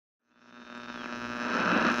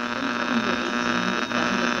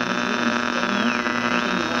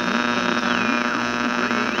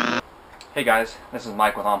Hey guys, this is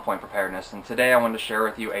Mike with On Point Preparedness, and today I want to share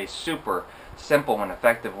with you a super simple and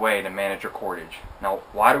effective way to manage your cordage. Now,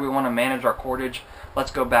 why do we want to manage our cordage? Let's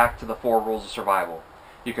go back to the 4 rules of survival.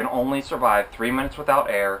 You can only survive 3 minutes without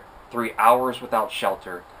air, 3 hours without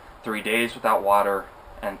shelter, 3 days without water,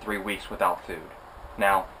 and 3 weeks without food.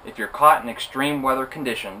 Now, if you're caught in extreme weather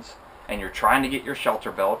conditions and you're trying to get your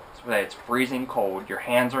shelter built, say it's freezing cold, your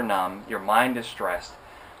hands are numb, your mind is stressed,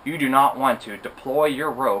 you do not want to deploy your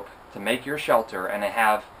rope to make your shelter and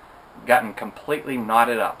have gotten completely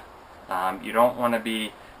knotted up. You don't want to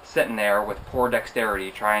be sitting there with poor dexterity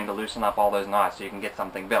trying to loosen up all those knots so you can get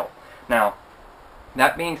something built. Now,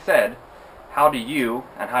 that being said, how do you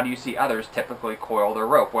see others typically coil their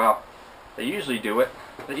rope? Well, they usually do it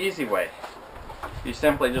the easy way. You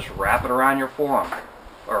simply just wrap it around your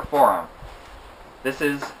forearm. This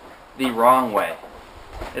is the wrong way.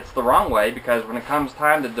 It's the wrong way because when it comes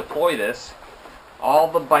time to deploy this,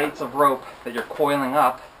 all the bites of rope that you're coiling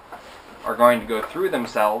up are going to go through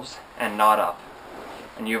themselves and knot up.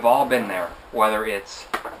 And you've all been there, whether it's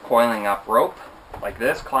coiling up rope, like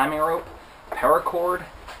this, climbing rope, paracord,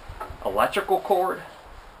 electrical cord,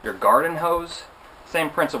 your garden hose,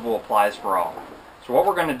 same principle applies for all. So what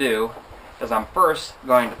we're going to do is I'm first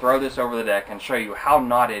going to throw this over the deck and show you how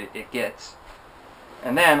knotted it gets.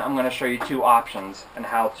 And then I'm going to show you 2 options on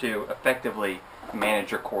how to effectively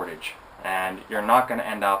manage your cordage. And you're not going to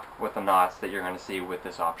end up with the knots that you're going to see with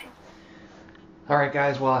this option. Alright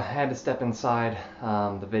guys, well I had to step inside.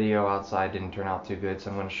 The video outside didn't turn out too good,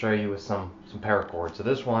 so I'm going to show you with some paracord. So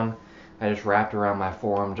this one I just wrapped around my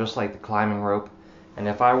forearm just like the climbing rope. And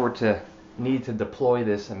if I were to need to deploy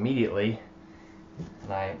this immediately,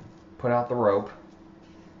 and I put out the rope,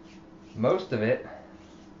 most of it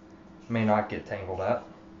may not get tangled up.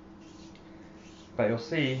 But you'll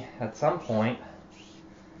see at some point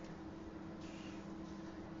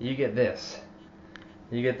you get this.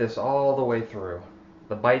 You get this all the way through.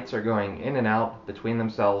 The bites are going in and out between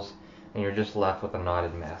themselves, and you're just left with a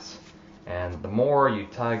knotted mess. And the more you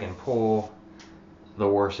tug and pull, the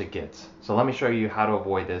worse it gets. So let me show you how to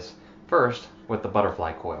avoid this first with the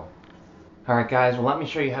butterfly coil. Alright guys, well let me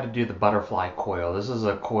show you how to do the butterfly coil. This is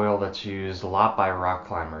a coil that's used a lot by rock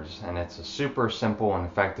climbers, and it's a super simple and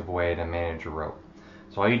effective way to manage your rope.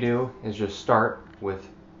 So all you do is just start with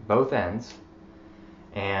both ends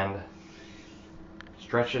and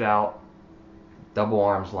stretch it out double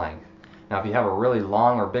arm's length. Now if you have a really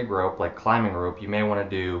long or big rope like climbing rope, you may want to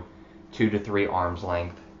do 2 to 3 arms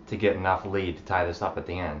length to get enough lead to tie this up at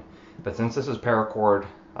the end. But since this is paracord,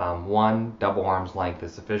 1 double arm's length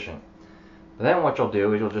is sufficient. But then what you'll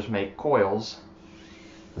do is you'll just make coils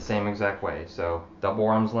the same exact way. So double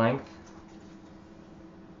arm's length,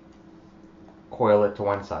 coil it to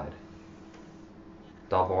one side.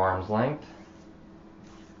 Double arm's length,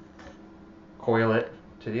 coil it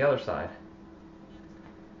to the other side.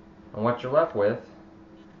 And what you're left with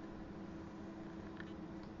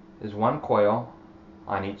is 1 coil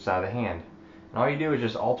on each side of the hand. And all you do is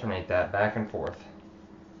just alternate that back and forth.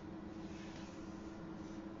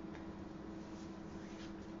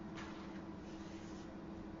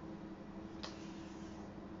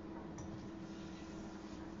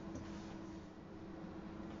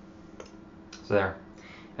 So there.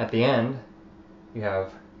 At the end, you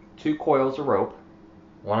have 2 coils of rope,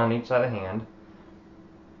 1 on each side of the hand,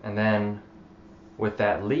 and then with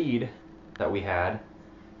that lead that we had,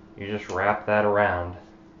 you just wrap that around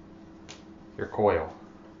your coil.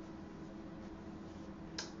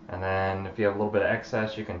 And then if you have a little bit of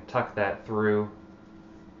excess, you can tuck that through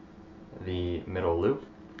the middle loop,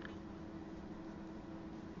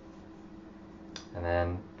 and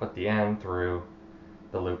then put the end through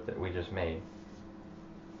the loop that we just made.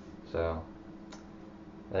 So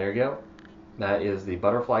there you go. That is the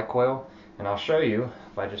butterfly coil, and I'll show you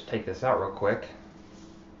if I just take this out real quick.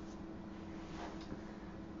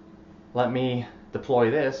 Let me deploy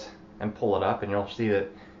this and pull it up, and you'll see that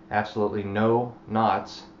absolutely no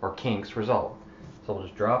knots or kinks result. So we'll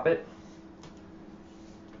just drop it,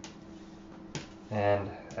 and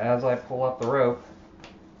as I pull up the rope,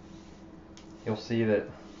 you'll see that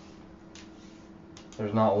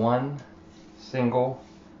there's not one single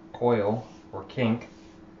coil or kink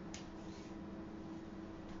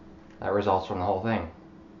that results from the whole thing.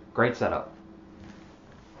 Great setup.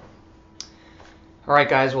 Alright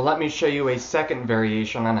guys, well let me show you a second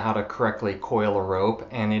variation on how to correctly coil a rope,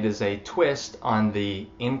 and it is a twist on the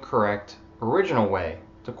incorrect original way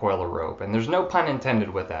to coil a rope. And there's no pun intended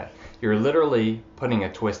with that. You're literally putting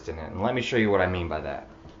a twist in it, and let me show you what I mean by that.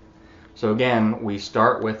 So again, we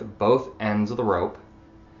start with both ends of the rope,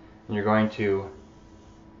 and you're going to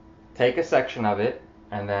take a section of it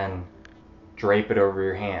and then drape it over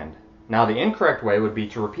your hand. Now the incorrect way would be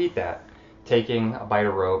to repeat that, taking a bite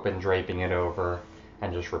of rope and draping it over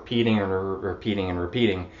and just repeating and repeating and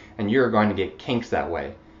repeating, and you're going to get kinks that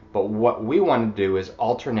way. But what we want to do is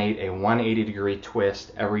alternate a 180-degree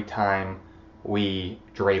twist every time we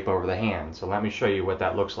drape over the hand. So let me show you what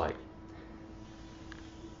that looks like.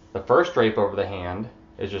 The first drape over the hand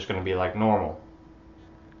is just going to be like normal.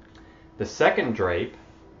 The second drape,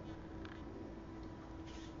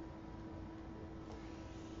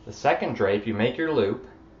 you make your loop,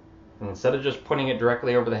 and instead of just putting it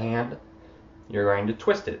directly over the hand, you're going to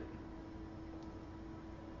twist it.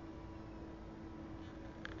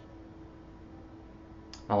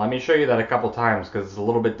 Now let me show you that a couple times because it's a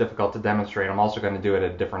little bit difficult to demonstrate. I'm also going to do it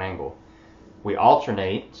at a different angle. We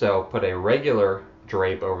alternate, so put a regular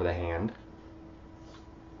drape over the hand.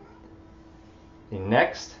 The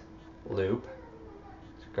next loop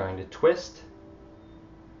is going to twist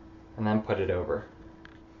and then put it over.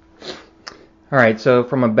 Alright, so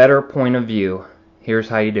from a better point of view, here's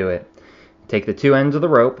how you do it. Take the two ends of the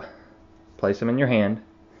rope, place them in your hand,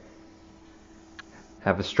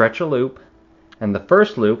 have a stretch a loop, and the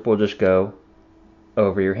first loop will just go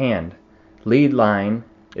over your hand. Lead line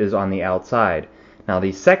is on the outside. Now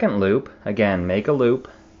the second loop, again, make a loop,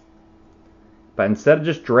 but instead of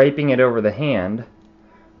just draping it over the hand,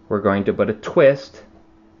 we're going to put a twist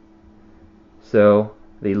so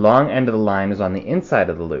the long end of the line is on the inside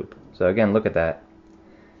of the loop. So again, look at that.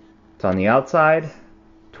 It's on the outside,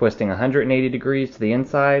 twisting 180 degrees to the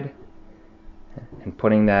inside and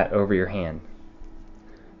putting that over your hand.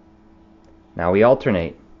 Now we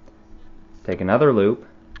alternate. Take another loop,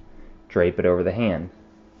 drape it over the hand.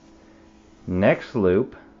 Next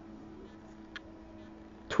loop,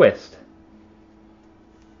 twist.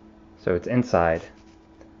 So it's inside.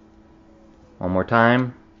 One more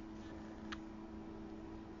time.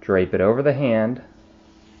 Drape it over the hand.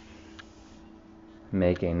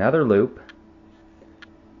 Make another loop.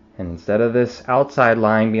 And instead of this outside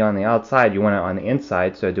line being on the outside, you want it on the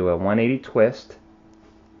inside, so do a 180 twist.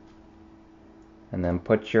 And then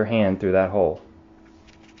put your hand through that hole.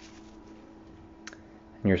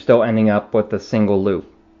 And you're still ending up with a single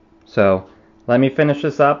loop. So let me finish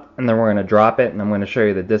this up and then we're going to drop it, and I'm going to show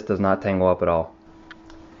you that this does not tangle up at all.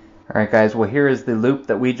 Alright guys, well here is the loop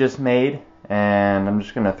that we just made, and I'm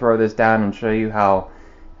just going to throw this down and show you how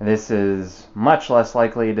this is much less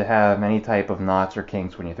likely to have any type of knots or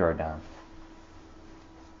kinks when you throw it down.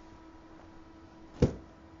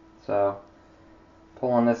 So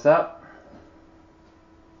pulling this up,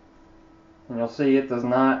 and you'll see it does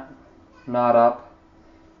not knot up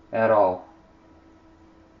at all.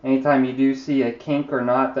 Anytime you do see a kink or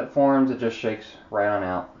knot that forms, it just shakes right on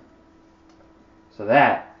out. So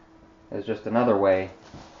that is just another way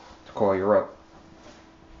to coil your rope.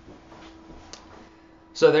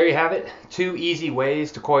 So there you have it, 2 easy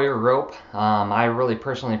ways to coil your rope. I really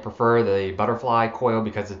personally prefer the butterfly coil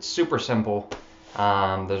because it's super simple.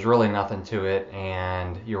 There's really nothing to it,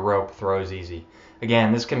 and your rope throws easy.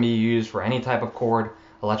 Again, this can be used for any type of cord,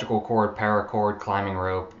 electrical cord, paracord, climbing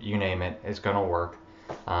rope, you name it, it's going to work.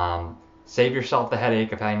 Save yourself the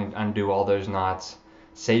headache of having to undo all those knots.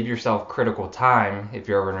 Save yourself critical time if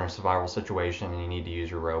you're ever in a survival situation and you need to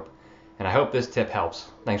use your rope. And I hope this tip helps.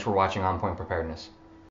 Thanks for watching On Point Preparedness.